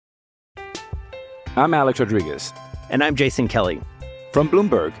I'm Alex Rodriguez. And I'm Jason Kelly. From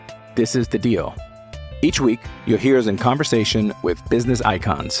Bloomberg, this is The Deal. Each week, you'll hear us in conversation with business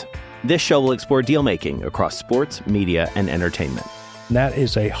icons. This show will explore deal-making across sports, media, and entertainment. That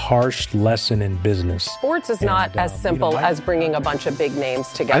is a harsh lesson in business. Sports is not as simple as bringing a bunch of big names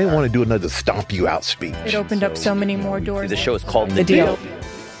together. I didn't want to do another stomp you out speech. It opened up so many more doors. The show is called The Deal.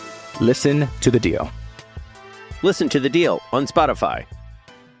 Listen to The Deal. Listen to The Deal on Spotify.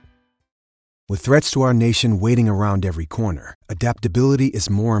 With threats to our nation waiting around every corner, adaptability is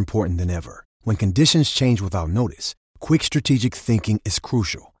more important than ever. When conditions change without notice, quick strategic thinking is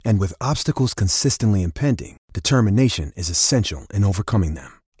crucial. And with obstacles consistently impending, determination is essential in overcoming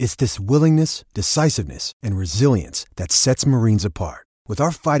them. It's this willingness, decisiveness, and resilience that sets Marines apart. With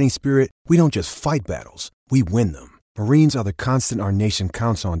our fighting spirit, we don't just fight battles, we win them. Marines are the constant our nation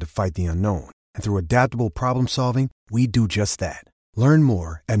counts on to fight the unknown. And through adaptable problem solving, we do just that. Learn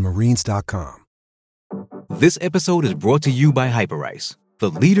more at marines.com. This episode is brought to you by Hyperice, the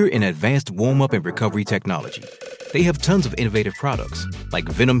leader in advanced warm-up and recovery technology. They have tons of innovative products, like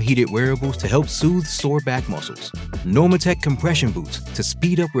Venom-heated wearables to help soothe sore back muscles, Normatec compression boots to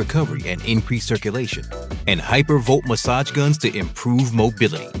speed up recovery and increase circulation, and Hypervolt massage guns to improve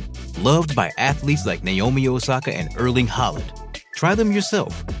mobility. Loved by athletes like Naomi Osaka and Erling Haaland. Try them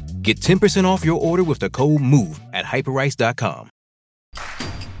yourself. Get 10% off your order with the code MOVE at Hyperice.com.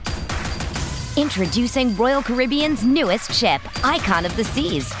 Introducing Royal Caribbean's newest ship, Icon of the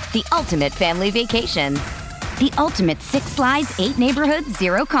Seas, the ultimate family vacation. The ultimate 6 slides, 8 neighborhoods,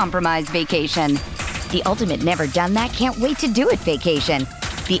 0 compromise vacation. The ultimate never done that, can't wait to do it vacation.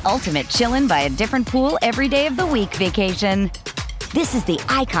 The ultimate chillin' by a different pool every day of the week vacation. This is the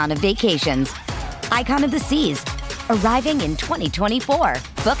Icon of vacations. Icon of the Seas, arriving in 2024.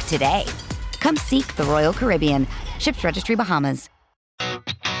 Book today. Come seek the Royal Caribbean. Ships Registry, Bahamas.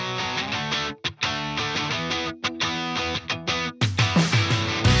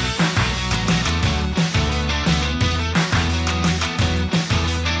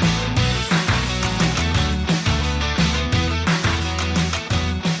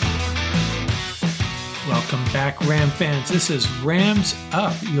 Welcome back, Ram fans. This is Rams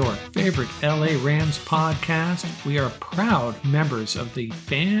Up, your favorite LA Rams podcast. We are proud members of the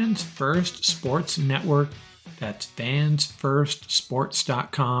Fans First Sports Network. That's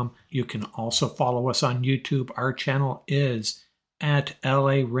fansfirstsports.com. You can also follow us on YouTube. Our channel is at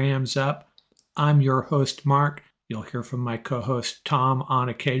LA Rams Up. I'm your host, Mark. You'll hear from my co-host, Tom, on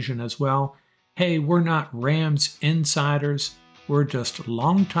occasion as well. Hey, we're not Rams insiders. We're just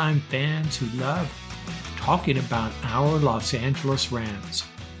longtime fans who love talking about our Los Angeles Rams.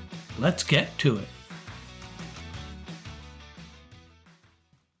 Let's get to it.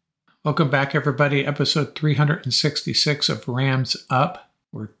 Welcome back, everybody. Episode 366 of Rams Up.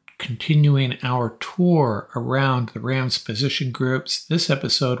 We're continuing our tour around the Rams position groups. This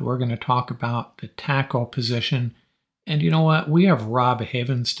episode, we're going to talk about the tackle position. And you know what? We have Rob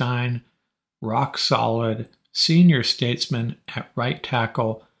Havenstein, rock solid, senior statesman at right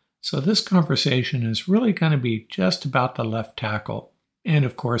tackle. So this conversation is really going to be just about the left tackle. And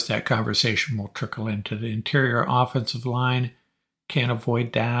of course, that conversation will trickle into the interior offensive line. Can't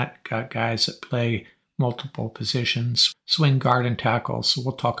avoid that. Got guys that play multiple positions, swing guard and tackle. So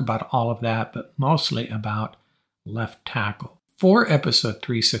we'll talk about all of that, but mostly about left tackle. For episode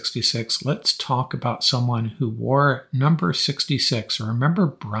 366, let's talk about someone who wore number 66. Remember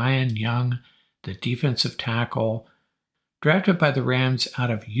Brian Young, the defensive tackle, drafted by the Rams out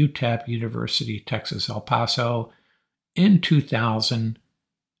of UTEP, University of Texas, El Paso, in 2000,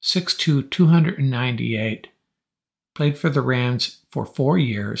 6'2", 298, played for the Rams for 4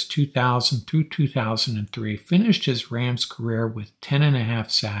 years, 2000 through 2003, finished his Rams career with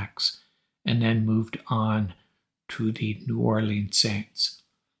 10.5 sacks, and then moved on to the New Orleans Saints.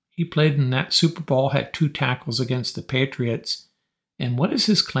 He played in that Super Bowl, had 2 tackles against the Patriots, and what is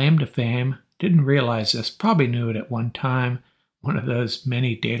his claim to fame? Didn't realize this, probably knew it at one time. One of those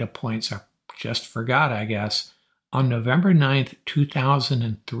many data points I just forgot, I guess. On November 9th,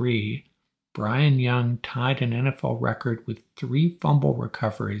 2003, Brian Young tied an NFL record with 3 fumble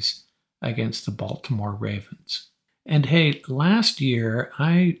recoveries against the Baltimore Ravens. And hey, last year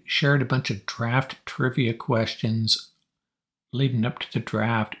I shared a bunch of draft trivia questions leading up to the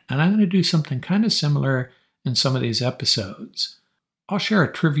draft, and I'm going to do something kind of similar in some of these episodes. I'll share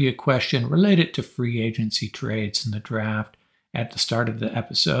a trivia question related to free agency trades in the draft at the start of the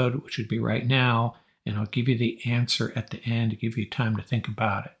episode, which would be right now, and I'll give you the answer at the end to give you time to think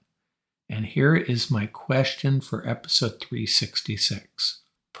about it. And here is my question for episode 366.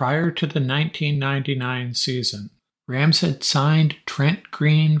 Prior to the 1999 season, Rams had signed Trent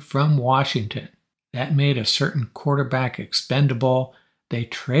Green from Washington. That made a certain quarterback expendable. They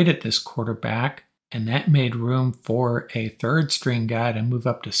traded this quarterback, and that made room for a third string guy to move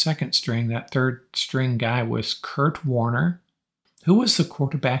up to second string. That third string guy was Kurt Warner. Who was the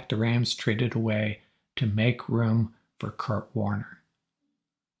quarterback the Rams traded away to make room for Kurt Warner?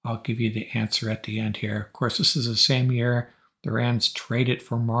 I'll give you the answer at the end here. Of course, this is the same year the Rams traded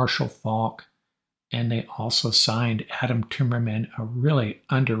for Marshall Faulk, and they also signed Adam Timmerman, a really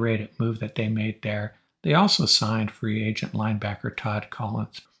underrated move that they made there. They also signed free agent linebacker Todd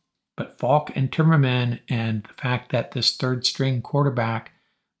Collins. But Faulk and Timmerman, and the fact that this third string quarterback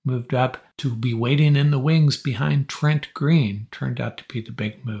moved up to be waiting in the wings behind Trent Green, turned out to be the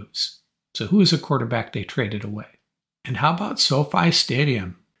big moves. So who is the quarterback they traded away? And how about SoFi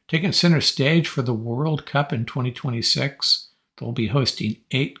Stadium? Taking center stage for the World Cup in 2026, they'll be hosting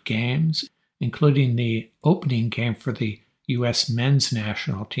 8 games, including the opening game for the U.S. men's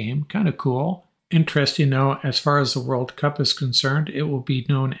national team. Kind of cool. Interesting, though, as far as the World Cup is concerned, it will be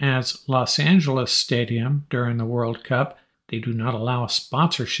known as Los Angeles Stadium during the World Cup. They do not allow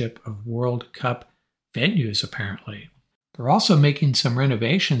sponsorship of World Cup venues, apparently. They're also making some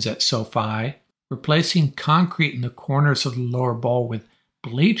renovations at SoFi, replacing concrete in the corners of the lower bowl with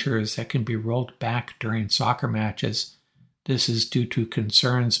bleachers that can be rolled back during soccer matches. This is due to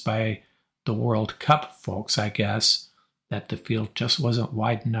concerns by the World Cup folks, I guess, that the field just wasn't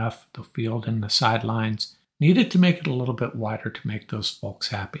wide enough. The field and the sidelines needed to make it a little bit wider to make those folks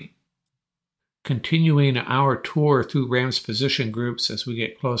happy. Continuing our tour through Rams position groups as we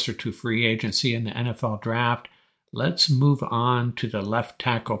get closer to free agency and the NFL draft, let's move on to the left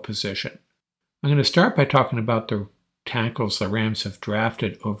tackle position. I'm going to start by talking about the tackles the Rams have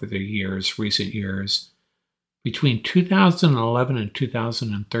drafted over the recent years. Between 2011 and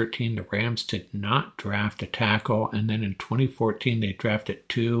 2013, the Rams did not draft a tackle, and then in 2014 they drafted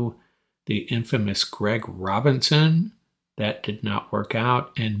 2. The infamous Greg Robinson, that did not work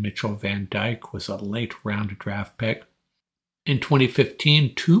out, and Mitchell Van Dyke was a late round draft pick. In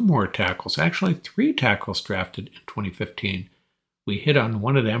 2015, 2 more tackles, actually 3 tackles drafted in 2015. We hit on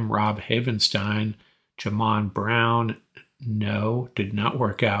one of them, Rob Havenstein. Jamon Brown, no, did not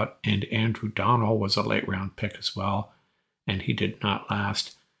work out, and Andrew Donnell was a late round pick as well, and he did not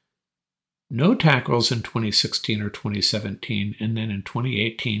last. No tackles in 2016 or 2017, and then in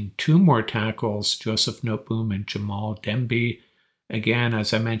 2018, 2 more tackles, Joseph Noteboom and Jamal Demby. Again,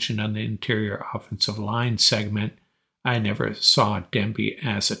 as I mentioned on the interior offensive line segment, I never saw Demby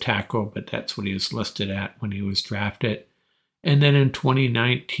as a tackle, but that's what he was listed at when he was drafted. And then in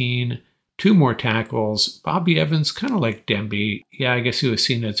 2019, 2 more tackles. Bobby Evans, kind of like Demby. Yeah, I guess he was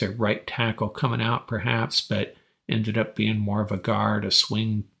seen as a right tackle coming out perhaps, but ended up being more of a guard, a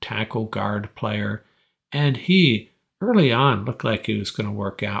swing tackle guard player. And he, early on, looked like he was going to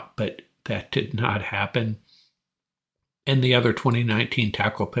work out, but that did not happen. And the other 2019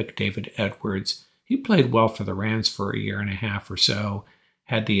 tackle pick, David Edwards, he played well for the Rams for a year and a half or so,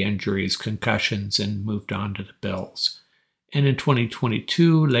 had the injuries, concussions, and moved on to the Bills. And in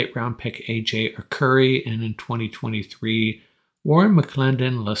 2022, late round pick A.J. Arcuri, and in 2023, Warren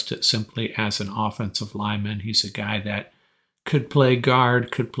McClendon, listed simply as an offensive lineman. He's a guy that could play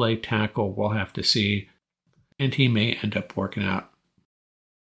guard, could play tackle, we'll have to see, and he may end up working out.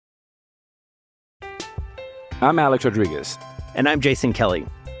 I'm Alex Rodriguez. And I'm Jason Kelly.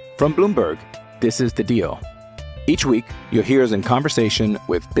 From Bloomberg, this is The Deal. Each week, you'll hear us in conversation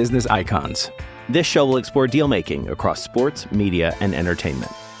with business icons. This show will explore deal-making across sports, media, and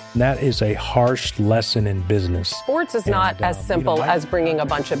entertainment. That is a harsh lesson in business. Sports is not as simple as bringing a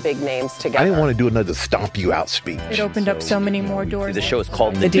bunch of big names together. I didn't want to do another stomp you out speech. It opened up so many more doors. The show is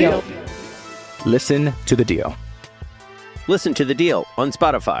called The Deal. Listen to The Deal. Listen to The Deal on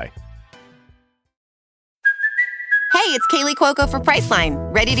Spotify. Hey, it's Kaylee Cuoco for Priceline.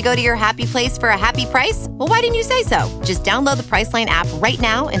 Ready to go to your happy place for a happy price? Well, why didn't you say so? Just download the Priceline app right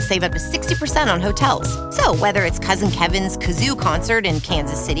now and save up to 60% on hotels. So whether it's Cousin Kevin's Kazoo Concert in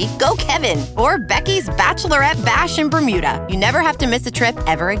Kansas City, go Kevin, or Becky's Bachelorette Bash in Bermuda, you never have to miss a trip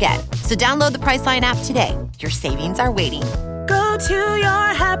ever again. So download the Priceline app today. Your savings are waiting. Go to your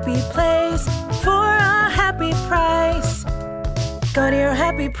happy place for a happy price. Go to your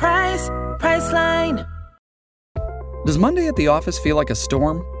happy price, Priceline. Does Monday at the office feel like a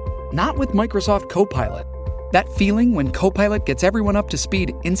storm? Not with Microsoft Copilot. That feeling when Copilot gets everyone up to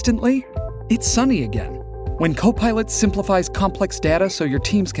speed instantly? It's sunny again. When Copilot simplifies complex data so your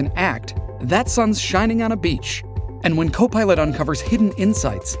teams can act, that sun's shining on a beach. And when Copilot uncovers hidden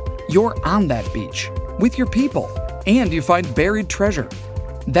insights, you're on that beach with your people, and you find buried treasure.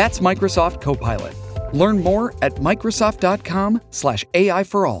 That's Microsoft Copilot. Learn more at Microsoft.com/AI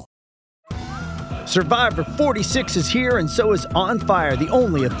for all. Survivor 46 is here, and so is On Fire, the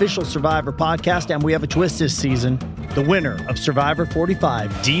only official Survivor podcast, and we have a twist this season. The winner of Survivor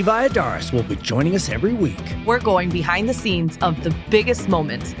 45, Dee Valladares, will be joining us every week. We're going behind the scenes of the biggest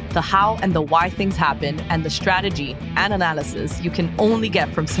moments, the how and the why things happen, and the strategy and analysis you can only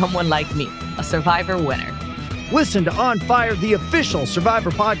get from someone like me, a Survivor winner. Listen to On Fire, the official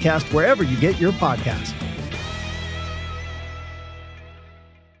Survivor podcast, wherever you get your podcasts.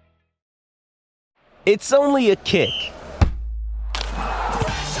 It's only a kick,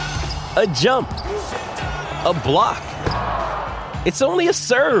 a jump, a block. It's only a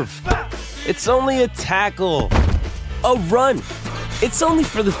serve. It's only a tackle, a run. It's only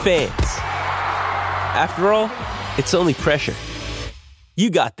for the fans. After all, it's only pressure. You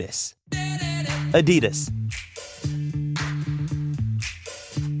got this. Adidas.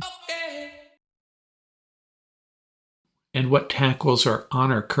 And what tackles are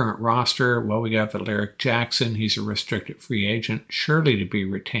on our current roster? Well, we got Alaric Jackson. He's a restricted free agent, surely to be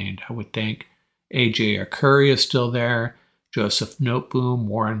retained, I would think. A.J. Arcuri is still there. Joseph Noteboom,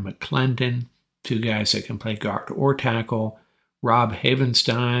 Warren McClendon, two guys that can play guard or tackle. Rob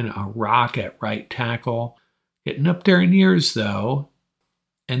Havenstein, a rock at right tackle. Getting up there in years, though.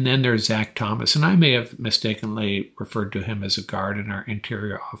 And then there's Zach Thomas, and I may have mistakenly referred to him as a guard in our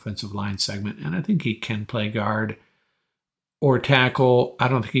interior offensive line segment, and I think he can play guard or tackle. I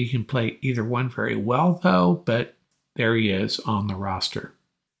don't think he can play either one very well, though, but there he is on the roster.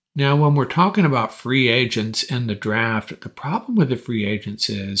 Now, when we're talking about free agents in the draft, the problem with the free agents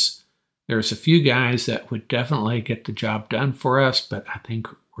is there's a few guys that would definitely get the job done for us, but I think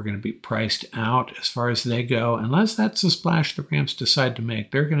we're going to be priced out as far as they go. Unless that's a splash the Rams decide to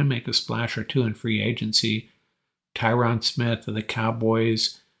make. They're going to make a splash or two in free agency. Tyron Smith of the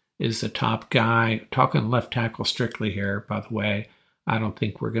Cowboys is the top guy. Talking left tackle strictly here, by the way. I don't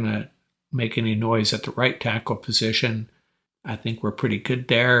think we're going to make any noise at the right tackle position. I think we're pretty good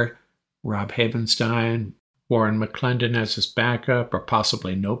there. Rob Havenstein, Warren McClendon as his backup, or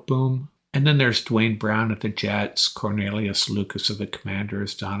possibly Noteboom. And then there's Dwayne Brown at the Jets, Cornelius Lucas of the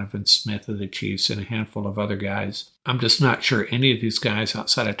Commanders, Donovan Smith of the Chiefs, and a handful of other guys. I'm just not sure any of these guys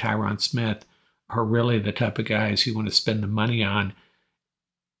outside of Tyron Smith are really the type of guys you want to spend the money on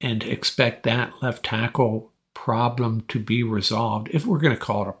and expect that left tackle problem to be resolved, if we're going to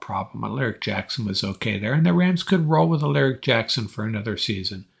call it a problem. Alaric Jackson was okay there, and the Rams could roll with Alaric Jackson for another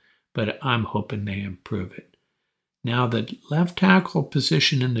season, but I'm hoping they improve it. Now, the left tackle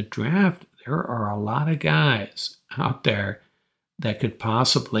position in the draft, there are a lot of guys out there that could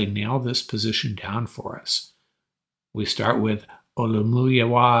possibly nail this position down for us. We start with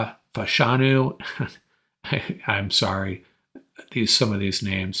Olumuyiwa Fashanu. I'm sorry, some of these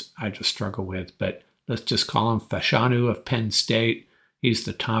names I just struggle with, but let's just call him Fashanu of Penn State. He's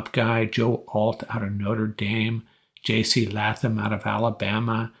the top guy. Joe Alt out of Notre Dame. J.C. Latham out of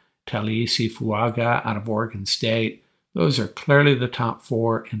Alabama. Talisi Fuaga out of Oregon State. Those are clearly the top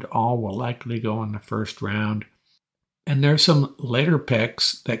four, and all will likely go in the first round. And there's some later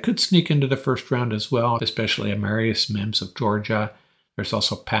picks that could sneak into the first round as well, especially Amarius Mims of Georgia. There's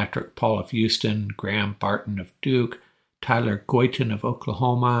also Patrick Paul of Houston, Graham Barton of Duke, Tyler Goyton of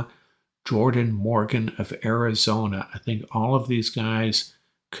Oklahoma, Jordan Morgan of Arizona. I think all of these guys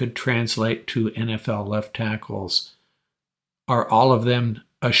could translate to NFL left tackles. Are all of them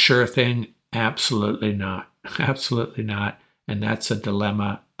a sure thing? Absolutely not. Absolutely not. And that's a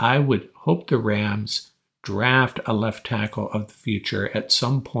dilemma. I would hope the Rams draft a left tackle of the future at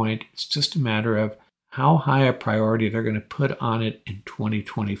some point. It's just a matter of how high a priority they're going to put on it in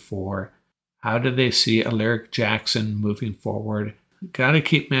 2024. How do they see Alaric Jackson moving forward? Got to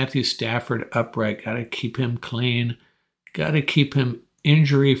keep Matthew Stafford upright. Got to keep him clean. Got to keep him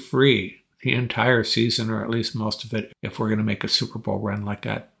injury-free the entire season, or at least most of it, if we're going to make a Super Bowl run like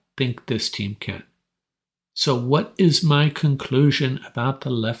I think this team can. So what is my conclusion about the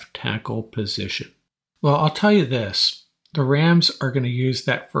left tackle position? Well, I'll tell you this. The Rams are going to use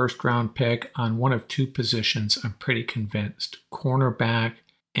that first-round pick on one of two positions, I'm pretty convinced. Cornerback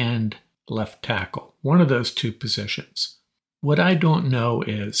and left tackle. One of those two positions. What I don't know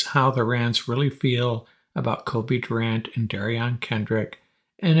is how the Rams really feel about Kobe Durant and Darion Kendrick,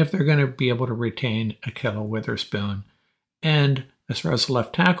 and if they're going to be able to retain Ahkello Witherspoon. And as far as the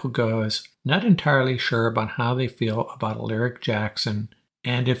left tackle goes, not entirely sure about how they feel about Alaric Jackson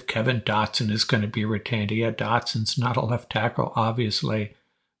and if Kevin Dotson is going to be retained. Yeah, Dotson's not a left tackle, obviously,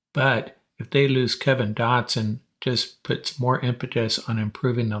 but if they lose Kevin Dotson, just puts more impetus on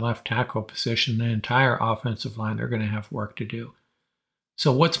improving the left tackle position. The entire offensive line, they're going to have work to do.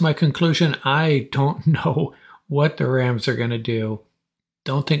 So what's my conclusion? I don't know what the Rams are going to do.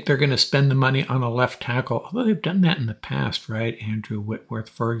 Don't think they're going to spend the money on a left tackle, although they've done that in the past, right? Andrew Whitworth,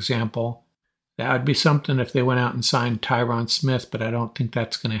 for example. That would be something if they went out and signed Tyron Smith, but I don't think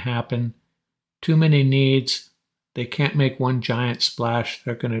that's going to happen. Too many needs. They can't make one giant splash.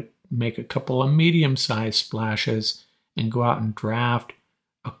 They're going to make a couple of medium-sized splashes and go out and draft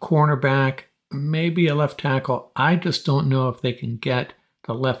a cornerback, maybe a left tackle. I just don't know if they can get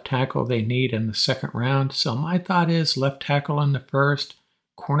the left tackle they need in the second round. So my thought is left tackle in the first,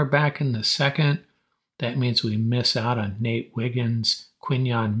 cornerback in the second. That means we miss out on Nate Wiggins,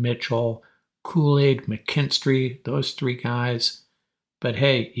 Quinyon Mitchell, Kool-Aid McKinstry, those three guys. But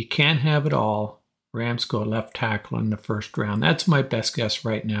hey, you can't have it all. Rams go left tackle in the first round. That's my best guess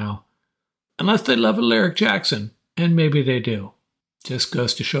right now. Unless they love Alaric Jackson, and maybe they do. Just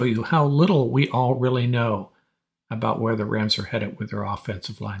goes to show you how little we all really know about where the Rams are headed with their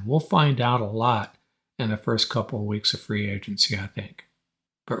offensive line. We'll find out a lot in the first couple of weeks of free agency, I think.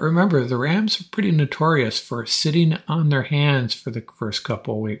 But remember, the Rams are pretty notorious for sitting on their hands for the first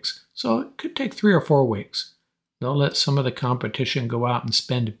couple of weeks. So it could take 3 or 4 weeks. They'll let some of the competition go out and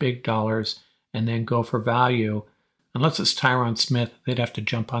spend big dollars and then go for value. Unless it's Tyron Smith, they'd have to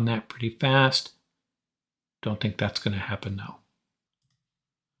jump on that pretty fast. Don't think that's going to happen, though.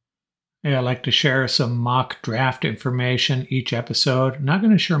 Hey, I like to share some mock draft information each episode. I'm not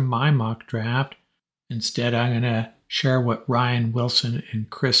going to share my mock draft. Instead, I'm going to share what Ryan Wilson and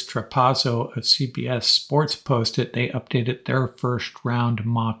Chris Trapazzo of CBS Sports posted. They updated their first round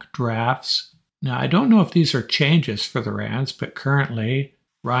mock drafts. Now, I don't know if these are changes for the Rams, but currently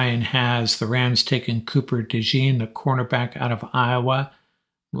Ryan has the Rams taking Cooper DeJean, the cornerback out of Iowa.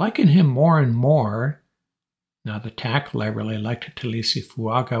 I'm liking him more and more. Now, the tackle I really liked, Talisi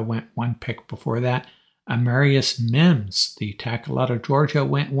Fuaga, went 1 pick before that. Amarius Mims, the tackle out of Georgia,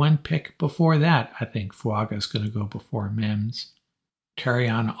 went 1 pick before that. I think Fuaga is going to go before Mims.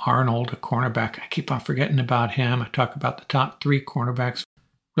 Terrion Arnold, a cornerback. I keep on forgetting about him. I talk about the top 3 cornerbacks.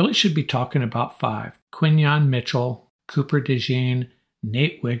 Really should be talking about 5. Quinyon Mitchell, Cooper DeJean,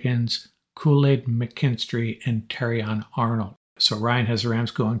 Nate Wiggins, Kool-Aid McKinstry, and Terrion Arnold. So Ryan has the Rams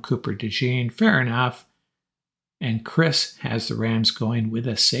going Cooper DeJean. Fair enough. And Chris has the Rams going with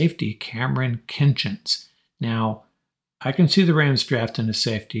a safety, Cameron Kinchens. Now, I can see the Rams drafting a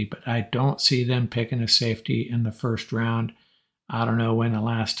safety, but I don't see them picking a safety in the first round. I don't know when the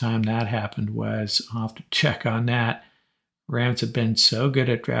last time that happened was. I'll have to check on that. Rams have been so good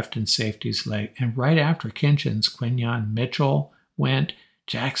at drafting safeties late. And right after Kinchens, Quinyon Mitchell went,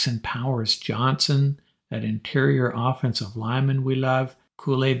 Jackson Powers Johnson, that interior offensive lineman we love,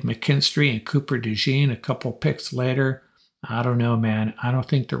 Kool-Aid McKinstry and Cooper DeJean a couple picks later. I don't know, man. I don't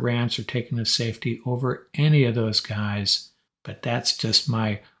think the Rams are taking a safety over any of those guys, but that's just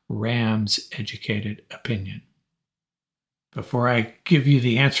my Rams-educated opinion. Before I give you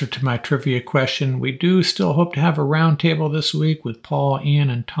the answer to my trivia question, we do still hope to have a roundtable this week with Paul, Ian,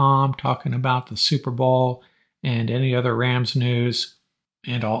 and Tom talking about the Super Bowl and any other Rams news.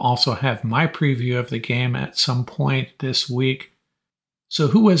 And I'll also have my preview of the game at some point this week. So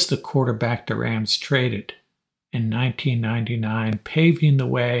who was the quarterback the Rams traded in 1999, paving the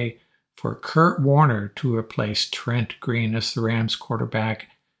way for Kurt Warner to replace Trent Green as the Rams quarterback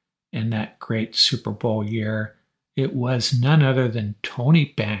in that great Super Bowl year? It was none other than Tony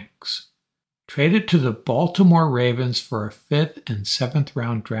Banks. Traded to the Baltimore Ravens for a 5th and 7th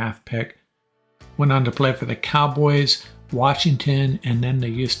round draft pick. Went on to play for the Cowboys, Washington, and then the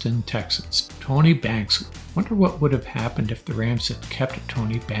Houston Texans. Tony Banks. Wonder what would have happened if the Rams had kept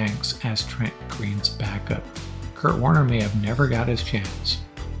Tony Banks as Trent Green's backup. Kurt Warner may have never got his chance.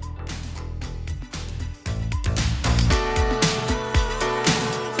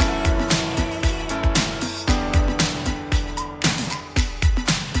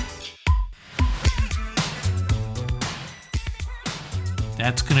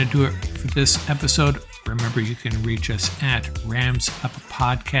 That's going to do it for this episode. Remember, you can reach us at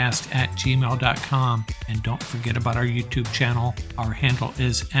ramsuppodcast@gmail.com. And don't forget about our YouTube channel. Our handle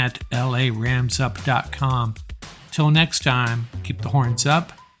is at laramsup.com. Till next time, keep the horns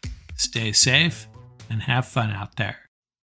up, stay safe, and have fun out there.